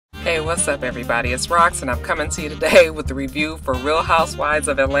Hey, what's up everybody? It's Rox and I'm coming to you today with the review for Real Housewives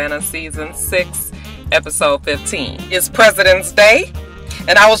of Atlanta Season 6, Episode 15. It's President's Day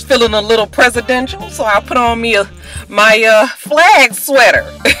and I was feeling a little presidential, so I put on me my flag sweater.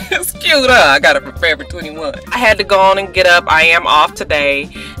 It's cute, huh? I got it from Forever 21. I had to go on and get up. I am off today.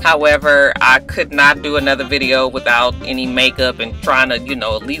 However, I could not do another video without any makeup and trying to,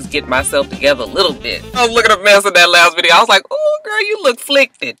 at least get myself together a little bit. I was looking a mess in that last video. I was like, oh girl, you look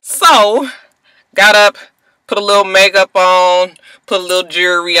flicked. So, got up, put a little makeup on, put a little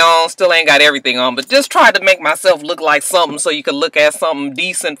jewelry on. Still ain't got everything on, but just tried to make myself look like something so you could look at something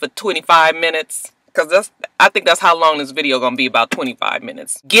decent for 25 minutes. Because I think that's how long this video gonna be, about 25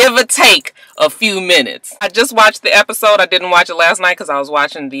 minutes. Give or take a few minutes. I just watched the episode. I didn't watch it last night because I was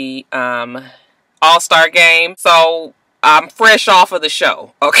watching the All-Star game. So I'm fresh off of the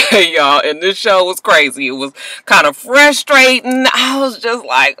show. Okay, y'all. And this show was crazy. It was kind of frustrating. I was just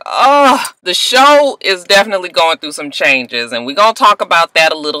like, oh. The show is definitely going through some changes. And we're gonna talk about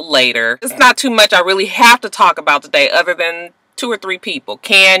that a little later. It's not too much I really have to talk about today other than 2 or 3 people.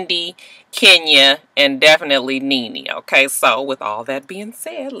 Candy, Kenya, and definitely Nene. Okay, so with all that being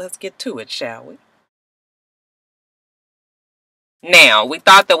said, let's get to it, shall we? Now, we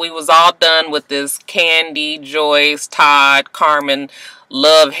thought that we was all done with this Candy, Joyce, Todd, Carmen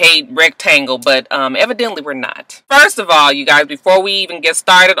love-hate rectangle, but evidently we're not. First of all, you guys, before we even get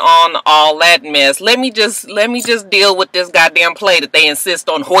started on all that mess, let me just deal with this goddamn play that they insist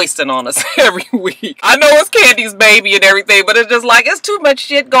on hoisting on us every week. I know it's Candy's baby and everything, but it's just like, it's too much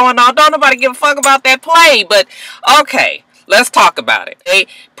shit going on. Don't nobody give a fuck about that play, but okay. Let's talk about it. They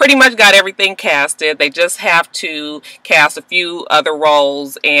pretty much got everything casted. They just have to cast a few other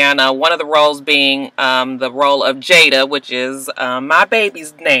roles, and one of the roles being the role of Jada, which is my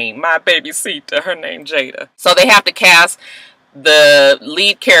baby's name, my baby Sita, her name Jada. So they have to cast the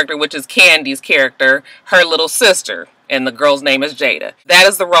lead character, which is Candy's character, her little sister, and the girl's name is Jada. That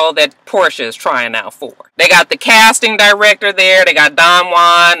is the role that Portia is trying out for. They got the casting director there, they got Don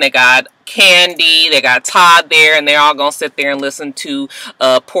Juan, they got Candy, they got Todd there, and they're all gonna sit there and listen to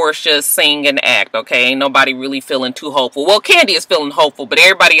Portia sing and act, okay? Ain't nobody really feeling too hopeful. Well, Candy is feeling hopeful, but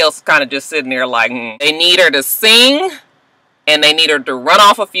everybody else is kind of just sitting there like, They need her to sing, and they need her to run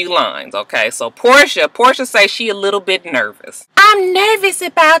off a few lines, okay? So Portia says she a little bit nervous. I'm nervous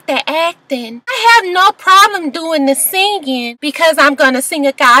about the acting. I have no problem doing the singing because I'm going to sing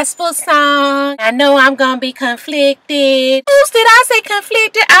a gospel song. I know I'm going to be conflicted. Oops, did I say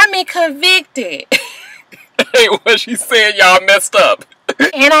conflicted? I mean convicted. Hey, what she said, y'all messed up.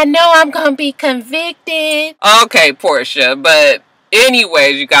 And I know I'm going to be convicted. Okay, Portia, but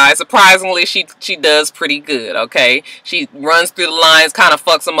anyways, you guys, surprisingly, she does pretty good, okay? She runs through the lines, kind of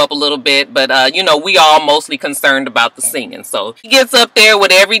fucks them up a little bit, but, we all mostly concerned about the singing. So, she gets up there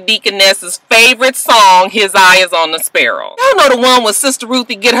with every deaconess's favorite song, His Eye is on the Sparrow. Y'all know the one with Sister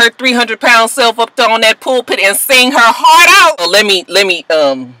Ruthie get her 300-pound self up there on that pulpit and sing her heart out? Well, let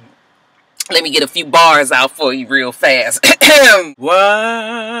me get a few bars out for you real fast.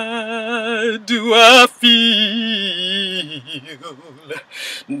 Why do I feel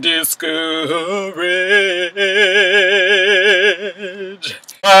discouraged?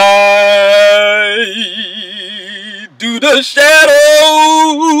 Why do the shadows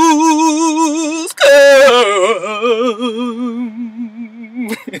come?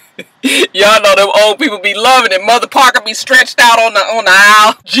 Y'all know them old people be loving it. Mother Parker be stretched out on the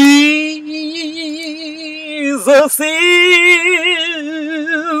aisle. Jesus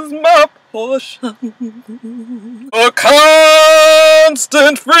is my portion, a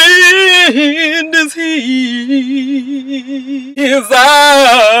constant friend is he. His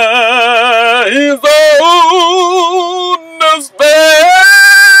eye is on the sparrow.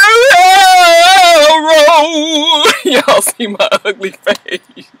 Y'all see my ugly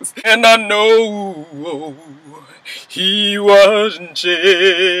face, and I know he wasn't jealous.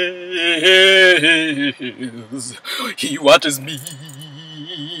 He watches me.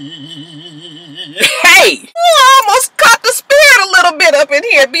 Hey! I almost caught the spirit a little bit up in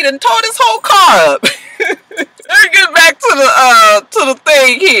here. Be done tore this whole car up. Let's get back to the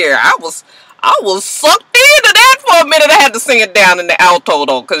thing here. I was sucked into that for a minute. I had to sing it down in the alto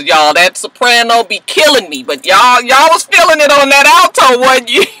though, cause y'all, that soprano be killing me. But y'all was feeling it on that alto,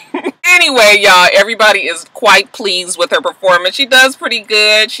 wasn't you? Anyway, y'all, everybody is quite pleased with her performance. She does pretty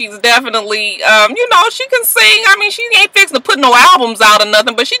good. She's definitely, she can sing. I mean, she ain't fixing to put no albums out or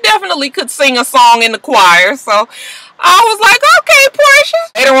nothing, but she definitely could sing a song in the choir. So I was like, okay, Portia.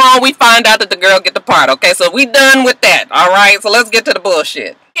 Later on, we find out that the girl get the part. Okay, so we done with that. All right, so let's get to the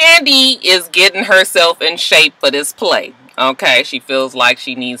bullshit. Candy is getting herself in shape for this play. Okay, she feels like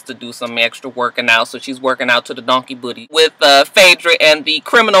she needs to do some extra working out, so she's working out to the donkey booty with Phaedra and the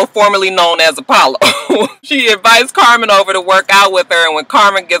criminal formerly known as Apollo. She invites Carmen over to work out with her, and when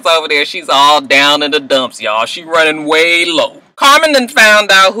Carmen gets over there, she's all down in the dumps, y'all. She running way low. Carmen then found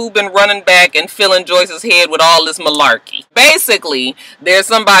out who been running back and filling Joyce's head with all this malarkey. Basically, there's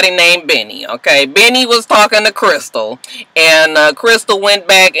somebody named Benny, okay? Benny was talking to Crystal, and Crystal went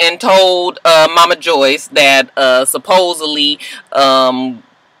back and told Mama Joyce that supposedly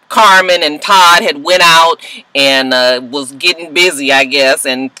Carmen and Todd had went out and was getting busy, I guess,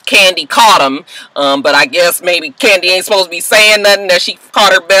 and Candy caught him, but I guess maybe Candy ain't supposed to be saying nothing, that she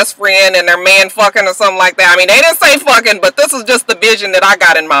caught her best friend and their man fucking or something like that. I mean, they didn't say fucking, but this is just the vision that I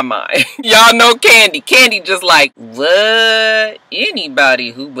got in my mind. Y'all know Candy. Candy just like, what?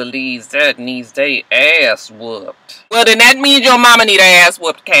 Anybody who believes that needs their ass whooped. Well, then that means your mama need her ass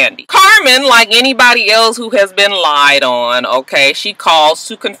whooped, Candy. Carmen, like anybody else who has been lied on, okay, she calls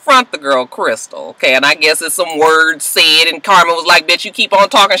to confront the girl Crystal, okay, and I guess it's some words said, and Carmen was like, bitch, you keep on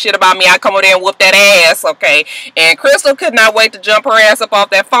talking shit about me, I come over there and whoop that ass, okay, and Crystal could not wait to jump her ass up off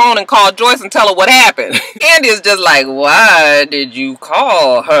that phone and call Joyce and tell her what happened. Candy is just like, why did you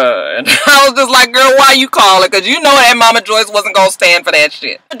call her? And I was just like, girl, why you call her? Because you know that Mama Joyce wasn't gonna stand for that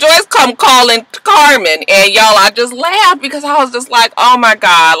shit. Joyce come calling Carmen, and y'all, I just laughed because I was just like, oh my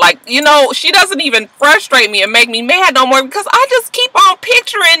god, like, you know, she doesn't even frustrate me and make me mad no more, because I just keep on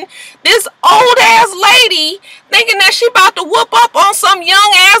picturing this old ass lady thinking that she about to whoop up on some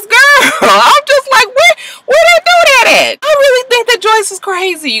young ass girl. I'm just like, where they do that at? I really think that Joyce is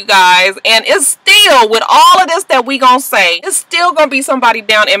crazy, you guys, and it's still, with all of this that we gonna say, it's still gonna be somebody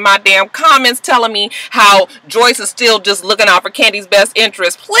down in my damn comments telling me how Joyce is still just looking out for Candy's best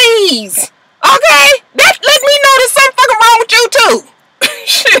interest. Please, okay, that let me know there's something fucking wrong with you too.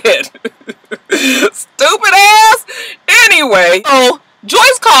 Shit. Stupid ass. Anyway, so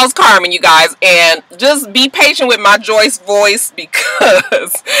Joyce calls Carmen, you guys, and just be patient with my Joyce voice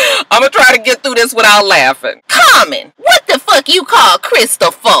because I'm gonna try to get through this without laughing. Carmen, what the fuck you call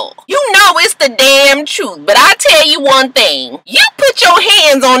Crystal for? You know it's the damn truth, but I tell you one thing. You put your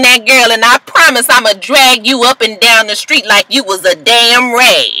hands on that girl and I promise I'ma drag you up and down the street like you was a damn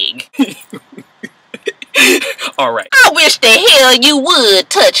rag. Alright. I wish the hell you would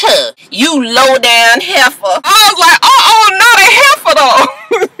touch her, you low down heifer. I was like, not a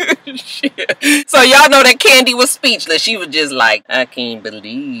heifer though. Shit. So y'all know that Candy was speechless. She was just like, I can't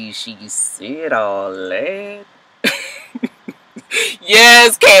believe she said all that.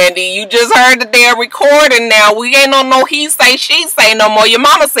 Yes, Candy, you just heard the damn recording now. We ain't on no he say, she say no more. Your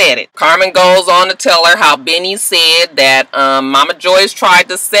mama said it. Carmen goes on to tell her how Benny said that Mama Joyce tried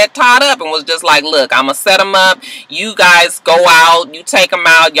to set Todd up and was just like, look, I'm going to set him up. You guys go out. You take him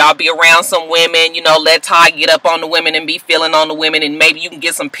out. Y'all be around some women. You know, let Todd get up on the women and be feeling on the women, and maybe you can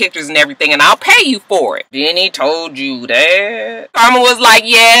get some pictures and everything, and I'll pay you for it. Benny told you that? Carmen was like,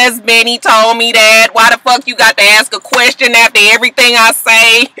 yes, Benny told me that. Why the fuck you got to ask a question after everything I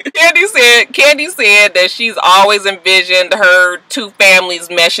say? Candy said that she's always envisioned her two families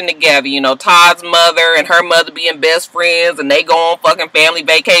meshing together. You know, Todd's mother and her mother being best friends, and they go on fucking family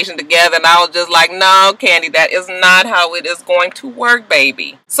vacation together. And I was just like, no, Candy, that is not how it is going to work,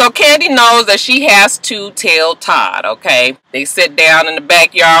 baby. So Candy knows that she has to tell Todd, okay? They sit down in the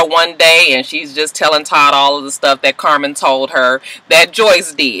backyard one day, and she's just telling Todd all of the stuff that Carmen told her that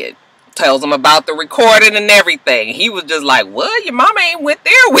Joyce did. Tells him about the recording and everything. He was just like, what? Your mama ain't went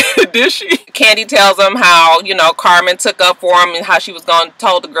there with it, did she? Candy tells him how, you know, Carmen took up for him and how she was going to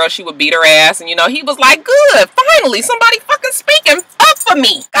told the girl she would beat her ass. And, you know, he was like, good. Finally, somebody fucking speaking up for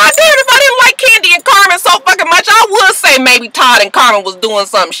me. God damn, if I didn't like Candy and Carmen so fucking much, I would say maybe Todd and Carmen was doing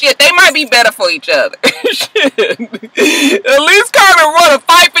something. Shit, they might be better for each other. Shit. At least Carmen run a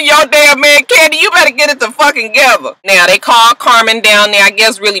fight for your damn man. Candy, you better get it to fucking together. Now, they call Carmen down there, I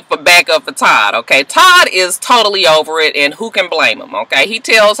guess, really for backup for Todd, okay? Todd is totally over it, and who can blame him, okay? He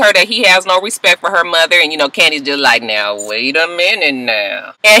tells her that he has no respect for her mother, and, you know, Candy's just like, now, wait a minute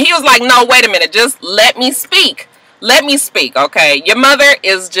now. And he was like, no, wait a minute, just let me speak. Let me speak, okay? Your mother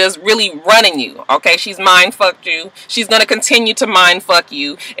is just really running you, okay? She's mind-fucked you. She's going to continue to mind-fuck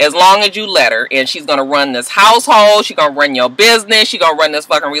you as long as you let her. And she's going to run this household. She's going to run your business. She's going to run this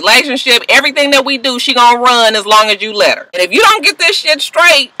fucking relationship. Everything that we do, she's going to run as long as you let her. And if you don't get this shit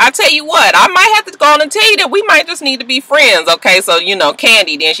straight, I tell you what, I might have to go on and tell you that we might just need to be friends, okay? So, you know,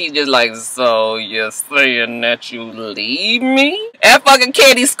 Candy, then she's just like, so you're saying that you leave me? That fucking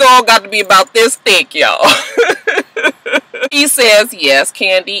Candy skull got to be about this thick, y'all. He says, yes,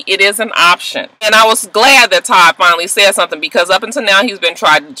 Candy, it is an option. And I was glad that Todd finally said something, because up until now he's been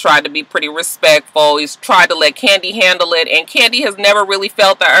tried to be pretty respectful. He's tried to let Candy handle it, and Candy has never really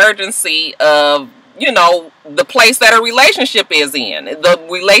felt the urgency of, you know, the place that her relationship is in. The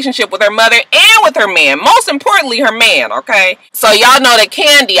relationship with her mother and with her man. Most importantly, her man, okay? So y'all know that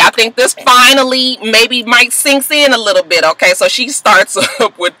Candy, I think this finally maybe might sinks in a little bit, okay? So she starts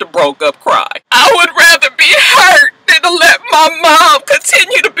up with the broke up cry. I would rather be hurt than to let my mom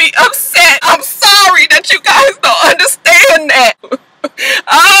continue to be upset. I'm sorry that you guys don't understand that.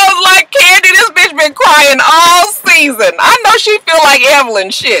 I was like, Candy, this bitch been crying all season. I know she feel like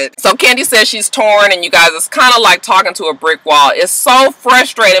Evelyn shit. So Candy says she's torn, and you guys, it's kind of like talking to a brick wall. It's so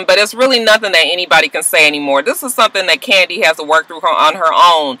frustrating, but it's really nothing that anybody can say anymore. This is something that Candy has to work through on her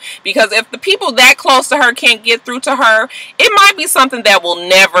own, because if the people that close to her can't get through to her, it might be something that will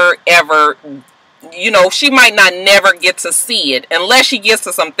never, ever, you know, she might not never get to see it unless she gets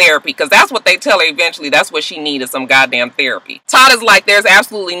to some therapy, because that's what they tell her eventually. That's what she needs, some goddamn therapy. Todd is like, there's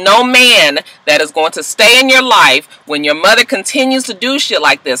absolutely no man that is going to stay in your life when your mother continues to do shit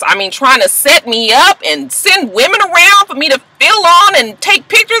like this. I mean, trying to set me up and send women around for me to fill on and take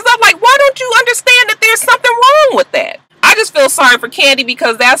pictures of. Like, why don't you understand that there's something wrong with that? I just feel sorry for Candy,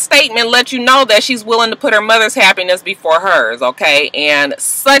 because that statement lets you know that she's willing to put her mother's happiness before hers, okay? And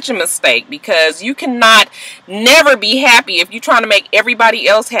such a mistake, because you cannot never be happy if you're trying to make everybody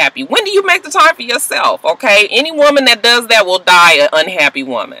else happy. When do you make the time for yourself, okay? Any woman that does that will die an unhappy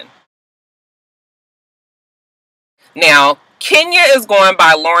woman. Now, Kenya is going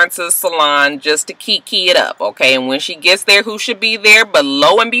by Lawrence's salon just to kiki it up, okay? And when she gets there, who should be there? But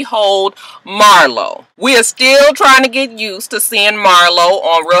lo and behold, Marlo. We are still trying to get used to seeing Marlo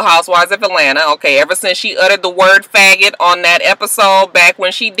on Real Housewives of Atlanta, okay? Ever since she uttered the word faggot on that episode back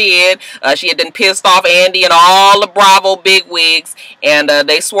when she did, she had been pissed off Andy and all the Bravo bigwigs, and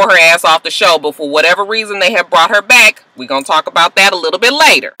they swore her ass off the show. But for whatever reason, they have brought her back. We're going to talk about that a little bit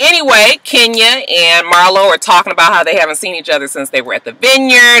later. Anyway, Kenya and Marlo are talking about how they haven't seen each other since they were at the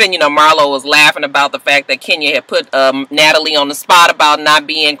vineyard. And, you know, Marlo was laughing about the fact that Kenya had put Natalie on the spot about not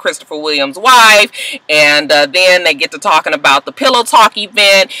being Christopher Williams' wife. And then they get to talking about the Pillow Talk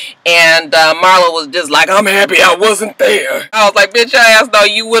event. And Marlo was just like, I'm happy I wasn't there. I was like, bitch, your ass, though,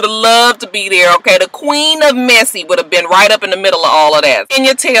 you would have loved to be there, okay? The queen of messy would have been right up in the middle of all of that.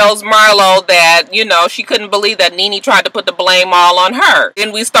 Kenya tells Marlo that, you know, she couldn't believe that Nene tried to put the blame all on her.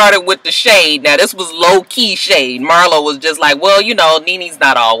 Then we started with the shade. Now, this was low-key shade. Marlo was just like, well, you know, Nene's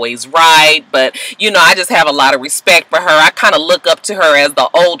not always right, but, you know, I just have a lot of respect for her. I kind of look up to her as the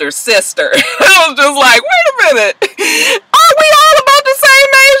older sister. I was just like, wait a minute. Are we all about the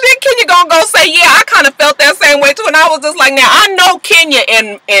same age? Then Kenya gonna go say, yeah, I kind of felt that same way too. And I was just like, now, I know Kenya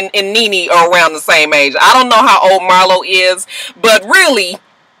and Nene are around the same age. I don't know how old Marlo is, but really,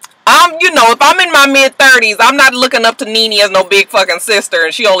 you know, if I'm in my mid-30s, I'm not looking up to Nene as no big fucking sister,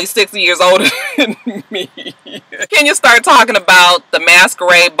 and she only 6 years older than me. Kenya started talking about the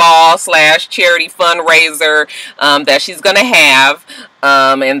masquerade ball / charity fundraiser that she's going to have,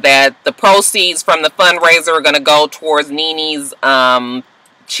 and that the proceeds from the fundraiser are going to go towards Nene's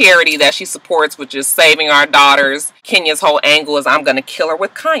charity that she supports, which is Saving Our Daughters. Kenya's whole angle is, I'm going to kill her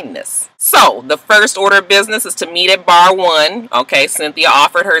with kindness. So, the first order of business is to meet at Bar 1. Okay, Cynthia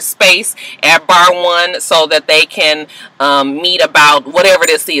offered her space at Bar 1 so that they can meet about whatever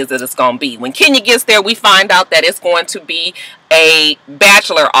this is that it's going to be. When Kenya gets there, we find out that it's going to be a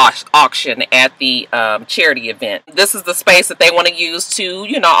bachelor auction at the charity event. This is the space that they want to use to,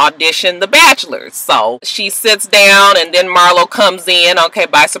 you know, audition the bachelors. So, she sits down, and then Marlo comes in, okay,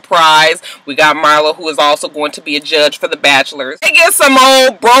 by surprise. We got Marlo, who is also going to be a judge for the bachelors. They get some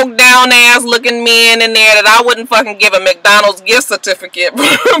old broke down ass looking men in there that I wouldn't fucking give a McDonald's gift certificate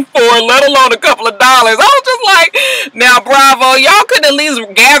for, let alone a couple of dollars. I was just like, now Bravo, y'all could at least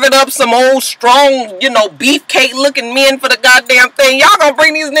gathered up some old strong, you know, beefcake looking men for the goddamn thing. Y'all gonna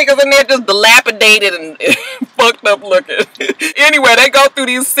bring these niggas in there just dilapidated and fucked up looking. Anyway, they go through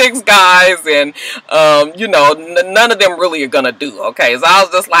these 6 guys, and you know, none of them really are gonna do, okay? So I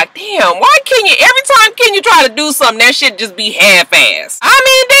was just like, damn, why can you, every time can you try to do something, that shit just be half-assed? I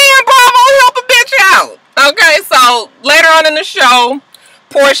mean, damn, Bravo, help a bitch out. Okay, so later on in the show,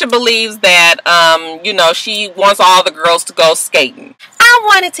 Portia believes that, you know, she wants all the girls to go skating. I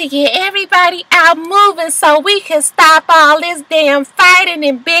wanted to get everybody out moving so we could stop all this damn fighting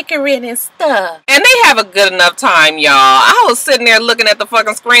and bickering and stuff. And they have a good enough time, y'all. I was sitting there looking at the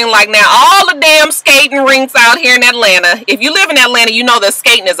fucking screen like, now all the damn skating rinks out here in Atlanta. If you live in Atlanta, you know that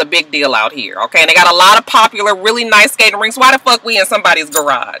skating is a big deal out here, okay? And they got a lot of popular, really nice skating rinks. Why the fuck we in somebody's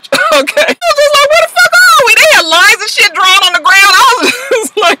garage? Okay? I was just like, where the fuck Joey, they had lines and shit drawn on the ground. I was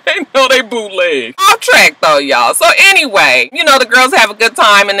just like, they know they bootleg. Off track though, y'all. So anyway, you know, the girls have a good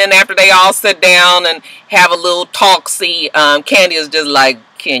time, and then after they all sit down and have a little talk-see, Candy is just like,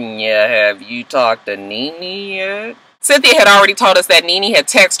 Kenya, have you talked to Nene yet? Cynthia had already told us that Nene had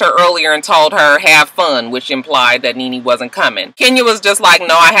texted her earlier and told her, have fun, which implied that Nene wasn't coming. Kenya was just like,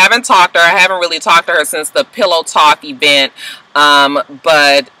 no, I haven't talked to her. I haven't really talked to her since the Pillow Talk event.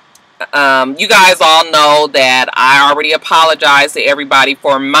 But you guys all know that I already apologized to everybody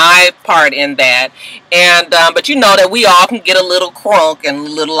for my part in that. And but you know that we all can get a little crunk and a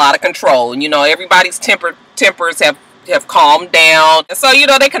little out of control. And you know, everybody's tempers have calmed down, and so you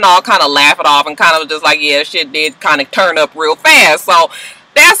know they can all kind of laugh it off and kind of just like, yeah, shit did kind of turn up real fast, so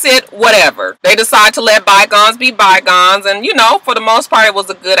that's it, whatever. They decide to let bygones be bygones, and you know, for the most part it was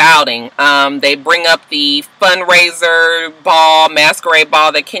a good outing. They bring up the fundraiser ball, masquerade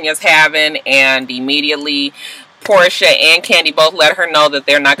ball that Kenya's having, and immediately Portia and Candy both let her know that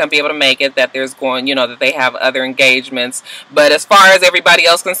they're not going to be able to make it, that there's going, you know, that they have other engagements. But as far as everybody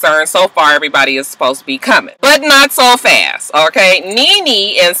else concerned, so far everybody is supposed to be coming. But not so fast, okay?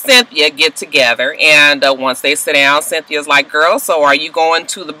 Nene and Cynthia get together, and once they sit down, Cynthia's like, girl, so are you going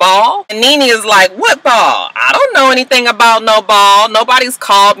to the ball? And Nene is like, what ball? I don't know anything about no ball. Nobody's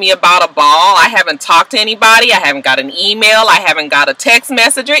called me about a ball. I haven't talked to anybody. I haven't got an email. I haven't got a text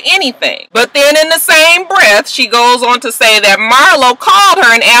message or anything. But then in the same breath, she goes on to say that Marlo called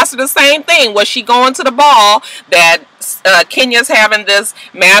her and asked her the same thing. Was she going to the ball? That Kenya's having this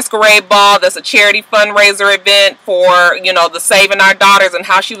masquerade ball that's a charity fundraiser event for, you know, the Saving Our Daughters, and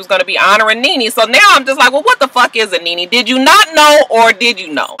how she was going to be honoring Nene. So now I'm just like, well, what the fuck is it, Nene? Did you not know, or did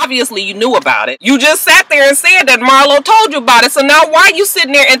you know? Obviously you knew about it. You just sat there and said that Marlo told you about it. So now why are you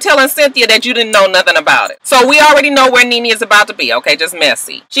sitting there and telling Cynthia that you didn't know nothing about it? So we already know where Nene is about to be, okay? Just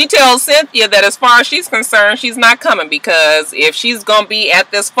messy. She tells Cynthia that as far as she's concerned, she's not coming, because if she's going to be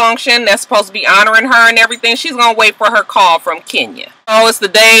at this function that's supposed to be honoring her and everything, she's going to wait for her call from Kenya. So it's the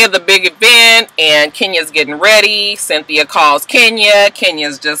day of the big event, and Kenya's getting ready. Cynthia calls Kenya.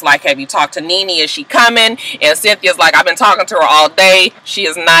 Kenya's just like, have you talked to Nene? Is she coming? And Cynthia's like, I've been talking to her all day. She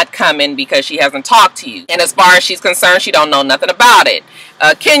is not coming because she hasn't talked to you. And as far as she's concerned, she don't know nothing about it.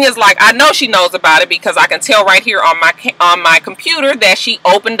 Kenya's like, I know she knows about it because I can tell right here on my computer that she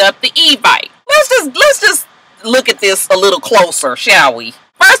opened up the Evite. Let's just look at this a little closer, shall we?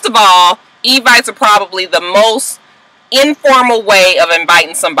 First of all, Evites are probably the most informal way of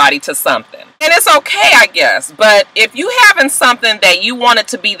inviting somebody to something. And it's okay, I guess, but if you having something that you want it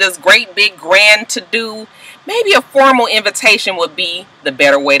to be this great big grand to do, maybe a formal invitation would be the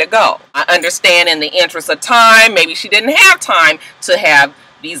better way to go. I understand in the interest of time, maybe she didn't have time to have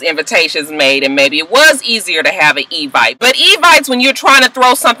these invitations made, and maybe it was easier to have an Evite. But Evites, when you're trying to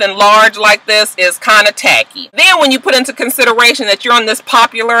throw something large like this, is kind of tacky. Then when you put into consideration that you're on this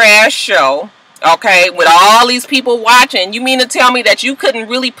popular ass show, okay, with all these people watching, you mean to tell me that you couldn't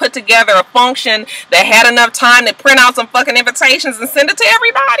really put together a function that had enough time to print out some fucking invitations and send it to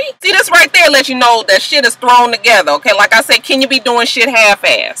everybody? See, this right there lets you know that shit is thrown together, okay? Like I said, can you be doing shit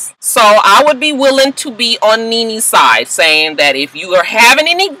half-ass? So I would be willing to be on Nene's side, saying that if you are having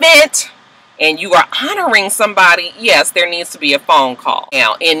an event and you are honoring somebody, yes, there needs to be a phone call.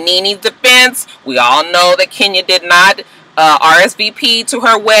 Now, in Nene's defense, we all know that Kenya did not RSVP to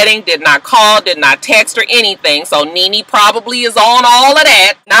her wedding, did not call, did not text or anything. So Nene probably is on all of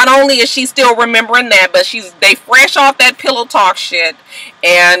that. Not only is she still remembering that, but they fresh off that pillow talk shit.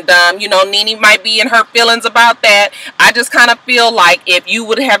 And you know, Nene might be in her feelings about that. I just kind of feel like if you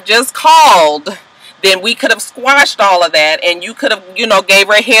would have just called, then we could have squashed all of that, and you could have, you know, gave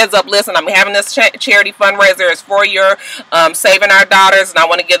her a heads up. Listen, I'm having this charity fundraiser. It's for your Saving Our Daughters, and I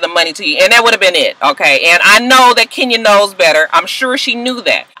want to give the money to you. And that would have been it, okay? And I know that Kenya knows better. I'm sure she knew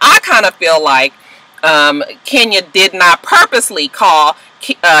that. I kind of feel like Kenya did not purposely call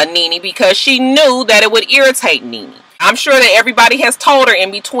Nene because she knew that it would irritate Nene. I'm sure that everybody has told her in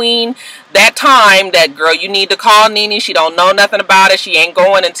between that time that, girl, you need to call Nene. She don't know nothing about it. She ain't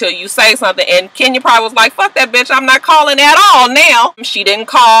going until you say something. And Kenya probably was like, fuck that bitch. I'm not calling at all now. She didn't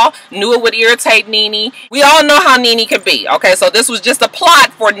call. Knew it would irritate Nene. We all know how Nene could be. Okay, so this was just a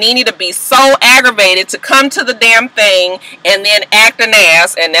plot for Nene to be so aggravated to come to the damn thing and then act an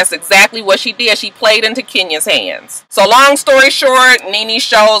ass. And that's exactly what she did. She played into Kenya's hands. So long story short, Nene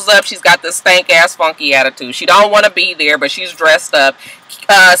shows up. She's got this stank ass funky attitude. She don't want to be there, but she's dressed up.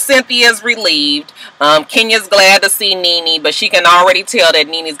 Cynthia's relieved. Kenya's glad to see Nene, but she can already tell that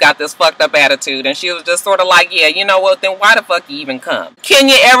Nene's got this fucked up attitude, and she was just sort of like, yeah, you know what, then why the fuck you even come?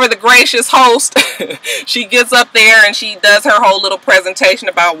 Kenya, ever the gracious host, she gets up there and she does her whole little presentation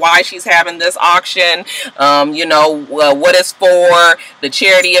about why she's having this auction, you know, what it's for, the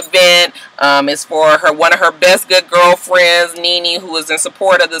charity event. It's for one of her best good girlfriends, Nene, who is in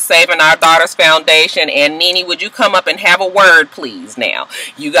support of the Saving Our Daughters Foundation. And Nene, would you come up and have a word, please? Now,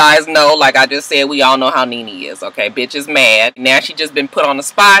 you guys know, like I just said, we all know how Nene is, okay? Bitch is mad. Now she just been put on the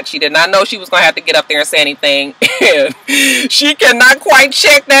spot. She did not know she was going to have to get up there and say anything. And she cannot quite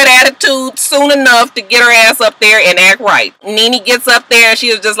check that attitude soon enough to get her ass up there and act right. Nene gets up there and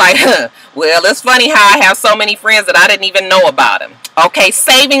she was just like, huh, well, it's funny how I have so many friends that I didn't even know about him. Okay,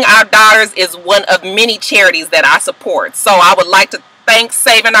 Saving Our Daughters is one of many charities that I support. So I would like to thank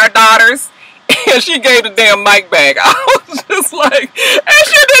Saving Our Daughters. And she gave the damn mic back. I was just like, that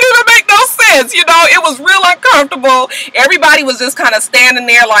shit didn't even make no sense. You know, it was real uncomfortable. Everybody was just kind of standing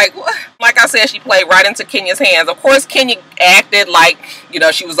there like, what? Like I said, she played right into Kenya's hands. Of course, Kenya acted like, you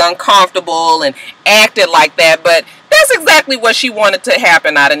know, she was uncomfortable and acted like that. But that's exactly what she wanted to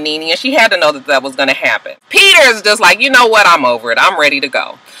happen out of Nene, and she had to know that that was going to happen. Peter's just like, you know what, I'm over it. I'm ready to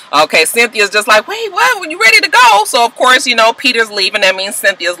go. Okay, Cynthia's just like, wait, what? Were you ready to go? So, of course, you know, Peter's leaving. That means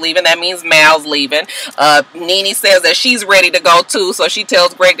Cynthia's leaving. That means Mal's leaving. Nene says that she's ready to go, too. So, she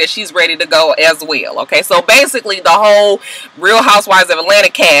tells Greg that she's ready to go as well. Okay, so basically, the whole Real Housewives of Atlanta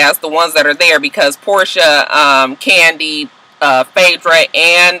cast, the ones that are there, because Portia, Candy, Phaedra,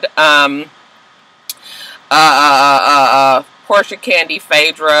 and Portia, Candy,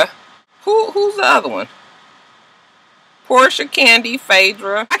 Phaedra. Who's the other one? Portia, Candy,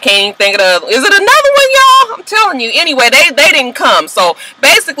 Phaedra. I can't even think of the other. Is it another one, y'all? I'm telling you. Anyway, they didn't come. So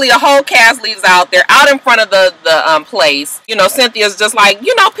basically, the whole cast leaves out. They're out in front of the place. You know, Cynthia's just like,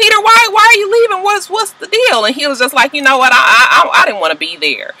 you know, Peter, why are you leaving? What's the deal? And he was just like, you know what? I didn't want to be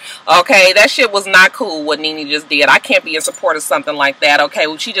there. Okay, that shit was not cool. What Nene just did. I can't be in support of something like that. Okay,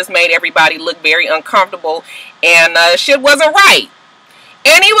 well, she just made everybody look very uncomfortable, and shit wasn't right.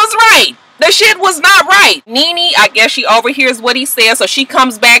 And he was right. The shit was not right. Nene, I guess she overhears what he says, so she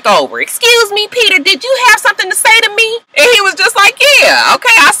comes back over. Excuse me, Peter, did you have something to say to me? And he was just like, yeah,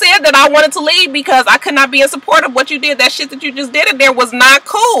 okay, I said that I wanted to leave because I could not be in support of what you did. That shit that you just did in there was not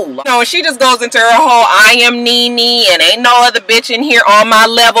cool. You know, and she just goes into her whole, I am Nene, and ain't no other bitch in here on my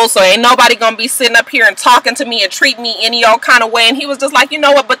level, so ain't nobody gonna be sitting up here and talking to me and treat me any old kind of way. And he was just like, you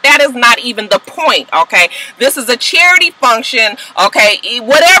know what, but that is not even the point, okay? This is a charity function, okay?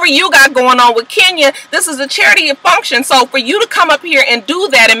 Whatever you got going on with Kenya, this is a charity function, so for you to come up here and do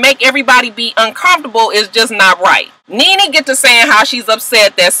that and make everybody be uncomfortable is just not right. Nene get to saying how she's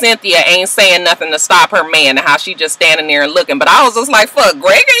upset that Cynthia ain't saying nothing to stop her man, and how she just standing there and looking. But I was just like, fuck,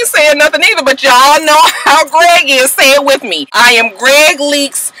 Greg ain't saying nothing either, but y'all know how Greg is. Say it with me. I am Greg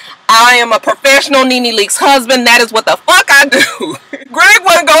Leaks. I am a professional Nene Leaks husband. That is what the fuck I do. Greg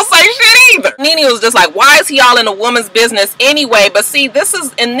wasn't gonna say shit either. Nene was just like, why is he all in a woman's business anyway? But see, this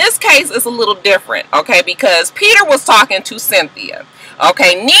is, in this case, it's a little different, okay? Because Peter was talking to Cynthia.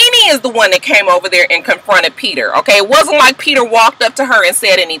 Okay, Nene is the one that came over there and confronted Peter. Okay, it wasn't like Peter walked up to her and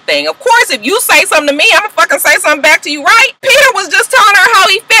said anything. Of course, if you say something to me, I'm gonna fucking say something back to you, right? Peter was just telling her how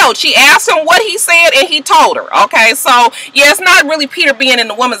he felt. She asked him what he said and he told her. Okay, so yeah, it's not really Peter being in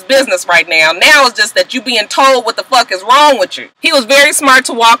the woman's business right now. Now it's just that you being told what the fuck is wrong with you. He was very smart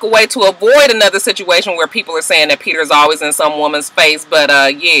to walk away to avoid another situation where people are saying that Peter's always in some woman's face. But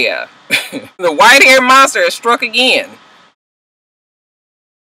yeah, the white-haired monster has struck again.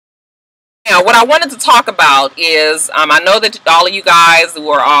 Now, what I wanted to talk about is, I know that all of you guys who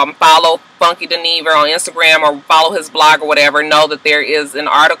are follow Funky Denever on Instagram or follow his blog or whatever know that there is an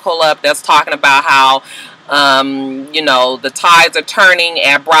article up that's talking about how, you know, the tides are turning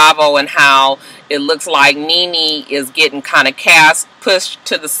at Bravo and how it looks like Nene is getting kind of pushed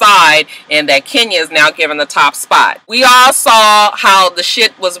to the side, and that Kenya is now given the top spot. We all saw how the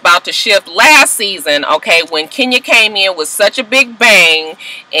shit was about to shift last season, okay, when Kenya came in with such a big bang,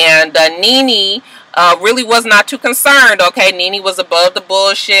 and Nene really was not too concerned, okay? Nene was above the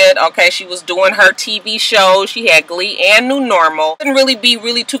bullshit, okay? She was doing her TV show. She had Glee and New Normal. Didn't really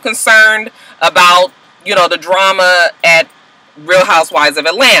be too concerned about, you know, the drama at Real Housewives of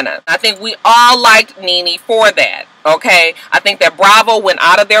Atlanta. I think we all liked Nene for that. Okay, I think that Bravo went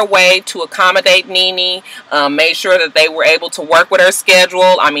out of their way to accommodate Nene, made sure that they were able to work with her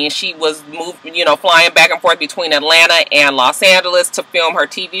schedule. I mean, she was flying back and forth between Atlanta and Los Angeles to film her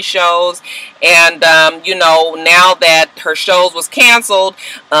TV shows. And, now that her shows was canceled,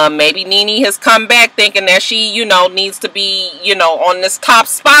 maybe Nene has come back thinking that she, needs to be, on this top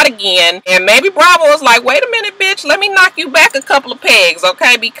spot again. And maybe Bravo is like, wait a minute, bitch, let me knock you back a couple of pegs,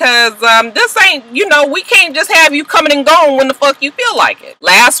 okay? Because this ain't, we can't just have you coming and going when the fuck you feel like it.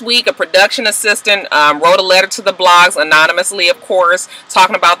 Last week, a production assistant wrote a letter to the blogs, anonymously, of course,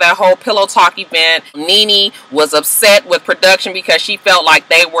 talking about that whole Pillow Talk event. Nene was upset with production because she felt like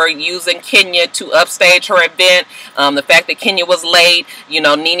they were using Kenya to upstage her event. The fact that Kenya was late,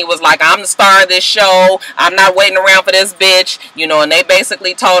 Nene was like, I'm the star of this show. I'm not waiting around for this bitch. And they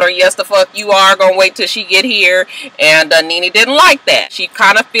basically told her, yes, the fuck you are. Gonna wait till she get here. And Nene didn't like that. She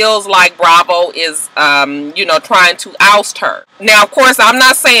kind of feels like Bravo is, trying to oust her. Now, of course, I'm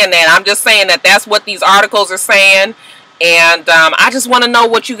not saying that. I'm just saying that that's what these articles are saying. And I just want to know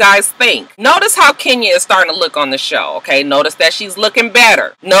what you guys think. Notice how Kenya is starting to look on the show, okay? Notice that she's looking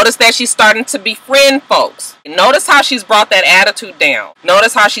better. Notice that she's starting to befriend folks. Notice how she's brought that attitude down.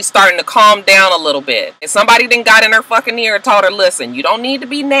 Notice how she's starting to calm down a little bit. If somebody then got in her fucking ear and told her, listen, you don't need to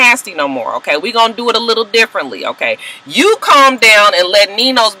be nasty no more, okay? We're going to do it a little differently, okay? You calm down and let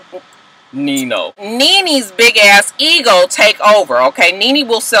Nene's big ass ego take over, okay? Nene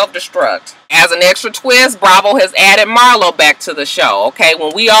will self-destruct. As an extra twist, Bravo has added Marlo back to the show, okay?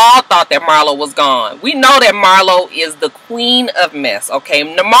 When we all thought that Marlo was gone. We know that Marlo is the queen of mess, okay?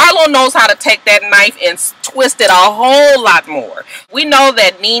 Now, Marlo knows how to take that knife and twist it a whole lot more. We know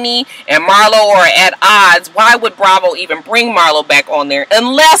that Nene and Marlo are at odds. Why would Bravo even bring Marlo back on there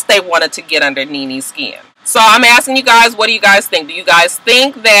unless they wanted to get under Nene's skin? So I'm asking you guys, what do you guys think? Do you guys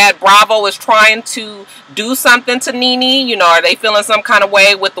think that Bravo is trying to do something to Nene? Are they feeling some kind of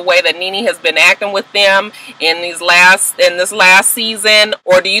way with the way that Nene has been acting with them in this last season?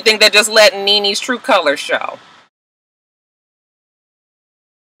 Or do you think they're just letting Nene's true colors show?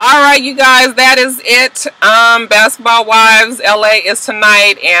 Alright, you guys, that is it. Basketball Wives LA is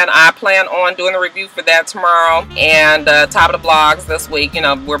tonight, and I plan on doing a review for that tomorrow. And top of the blogs this week,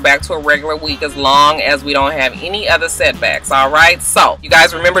 we're back to a regular week as long as we don't have any other setbacks. Alright, so you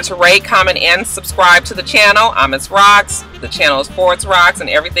guys remember to rate, comment, and subscribe to the channel. I'm itsrox. The channel is itsrox, and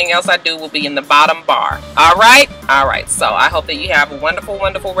everything else I do will be in the bottom bar. Alright, so I hope that you have a wonderful,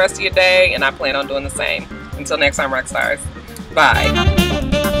 wonderful rest of your day, and I plan on doing the same. Until next time, Roxstars. Bye.